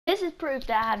This is proof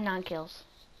that I have 9 kills.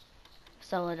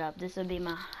 Soloed up. This would be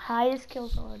my highest kill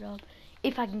soloed up.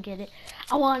 If I can get it.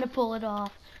 I want to pull it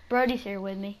off. Brody's here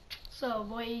with me. So,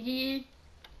 boy.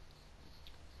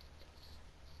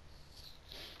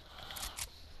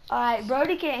 Alright,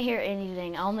 Brody can't hear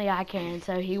anything. Only I can,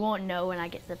 so he won't know when I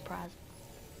get the prize.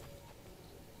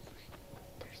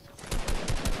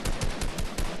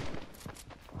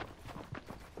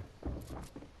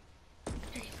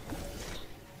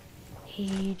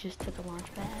 He just took a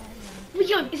launch pad. It's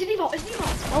a default. It's a default.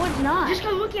 Oh, it's not. Just go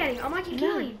look at him. I might get No,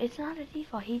 killing. it's not a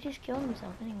default. He just killed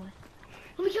himself anyway.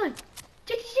 Let me kill him.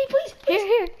 JTC, please.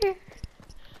 Here.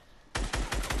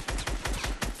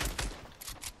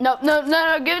 No,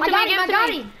 give it to me, I got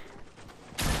him.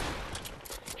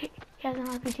 He has an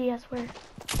RPG, I swear.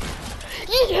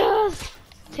 Yes!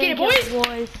 10 kills,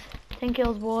 boys. 10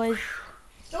 kills, boys.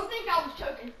 Don't think I was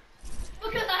choking.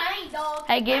 Because I ain't, dog.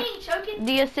 Hey, I ain't choking.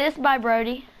 the assist by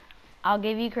Brody. I'll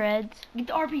give you creds. Get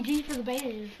the RPG for the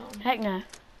bandage or something. Heck no.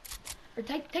 Or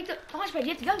take the launch pad. You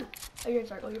have to go. Oh, you're in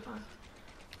circle. You're fine.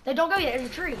 They don't go yet. There's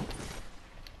a tree.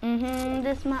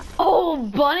 This might. Oh,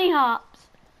 bunny hops.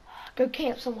 Go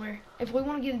camp somewhere. If we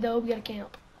want to get a dub, we gotta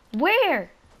camp. Where?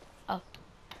 Oh,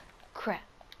 crap.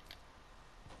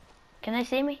 Can they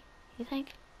see me, you think?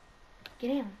 Get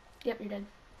in. Yep, you're dead.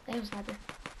 They have a sniper.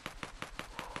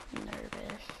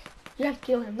 Nervous. You have to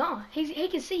kill him. Nah, he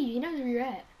can see you. He knows where you're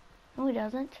at. No, he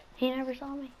doesn't. He never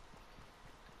saw me.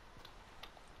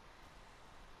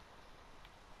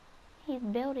 He's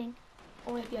building.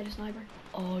 Only if you had a sniper.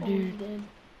 Oh, He's dude. dead.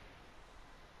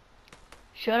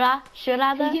 Should I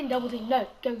though? He's getting double teamed. No,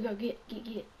 go, get.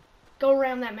 Go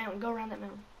around that mountain. I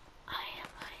am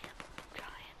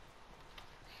trying.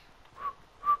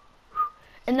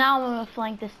 And now I'm gonna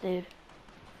flank this dude.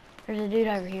 There's a dude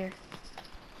over here.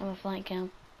 I'm gonna flank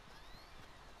him.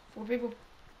 4 people.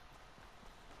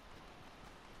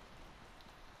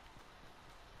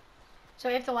 So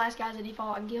if the last guy's a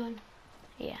default, I can kill him.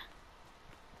 Yeah.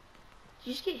 Did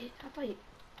you just get hit? I thought you.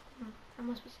 I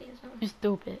must be seeing something. You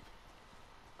stupid.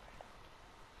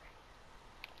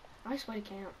 I just want to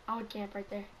camp. I would camp right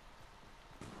there.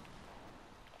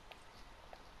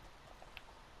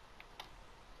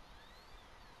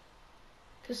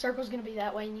 Cause circle's gonna be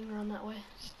that way, and you can run that way.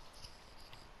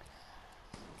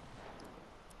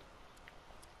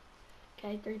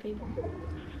 Okay, 3 people.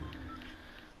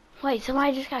 Wait,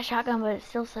 somebody just got shotgun, but it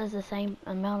still says the same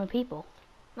amount of people.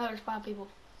 No, there's 5 people.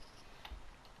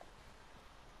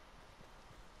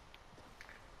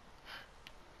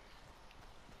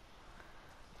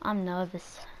 I'm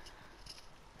nervous.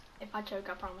 If I choke,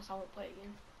 I promise I won't play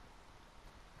again.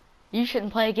 You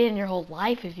shouldn't play again your whole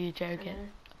life if you choke it.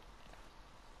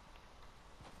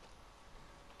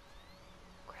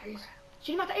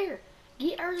 Shoot him out the air.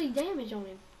 Get early damage on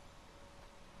him.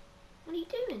 What are you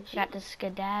doing? Shoot. Got to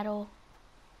skedaddle.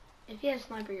 If he has a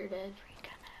sniper, you're dead.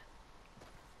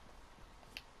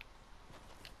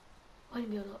 Let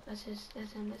him build up. That's him.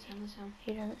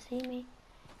 He doesn't see me.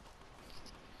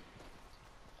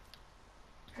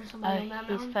 There's somebody on that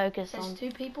mountain. He's focused That's on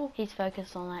 2 people. He's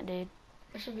focused on that dude.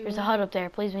 There should be There's one. a hut up there.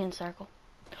 Please be in circle.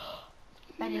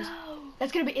 That is.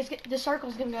 That's gonna be. The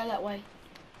circle's gonna go that way.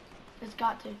 It's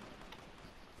got to.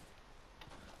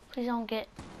 Please don't get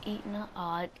eaten up.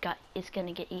 Oh, it's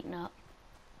gonna get eaten up.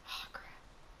 Oh crap.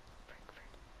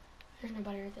 There's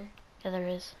nobody right there. Yeah, there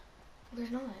is. There's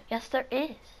not. Yes, there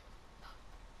is.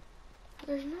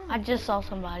 There's not. I just saw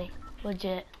somebody.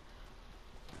 Legit.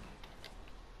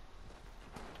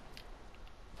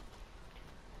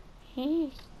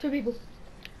 He. 2 people.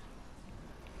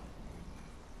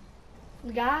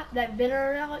 The guy, that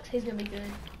Venner Alex, he's gonna be good.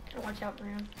 Gotta watch out for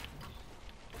him.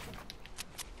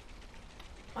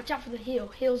 Watch out for the hill.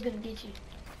 Hill's gonna get you.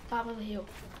 Top of the hill.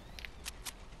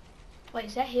 Wait,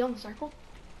 is that hill in the circle?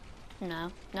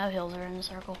 No hills are in the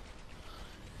circle.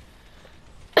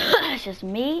 It's just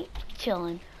me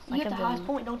chilling. You Like have a the highest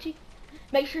bum. point, don't you?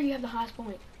 Make sure you have the highest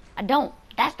point. I don't.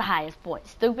 That's the highest point.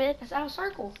 Stupid. That's out of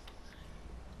circle.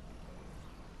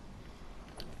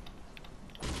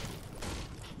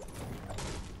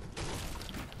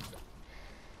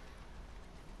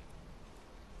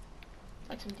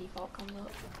 Like some default comes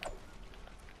up.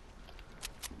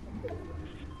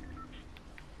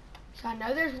 So I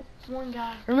know there's one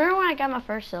guy. Remember when I got my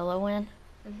first solo win?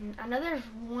 I know there's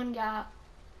one guy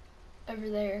over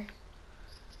there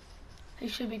who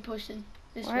should be pushing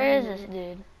this way. Where is this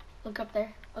dude? Look up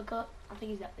there. Look up. I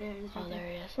think he's up there. Oh, there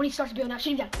he is. When he starts building out,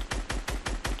 shoot him down.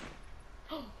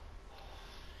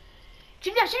 Shoot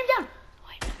him down. Shoot him down.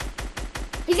 Wait.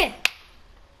 He's dead.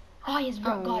 Oh, he has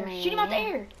broke glider. man. Shoot him out the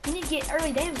air. You need to get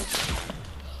early damage.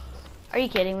 Are you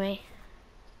kidding me?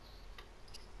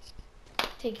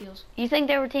 10 kills. You think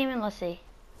they were teaming? Let's see.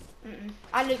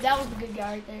 I knew that was the good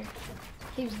guy right there.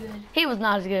 He was good. He was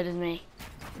not as good as me.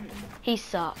 He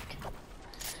sucked.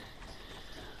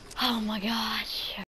 Oh my gosh.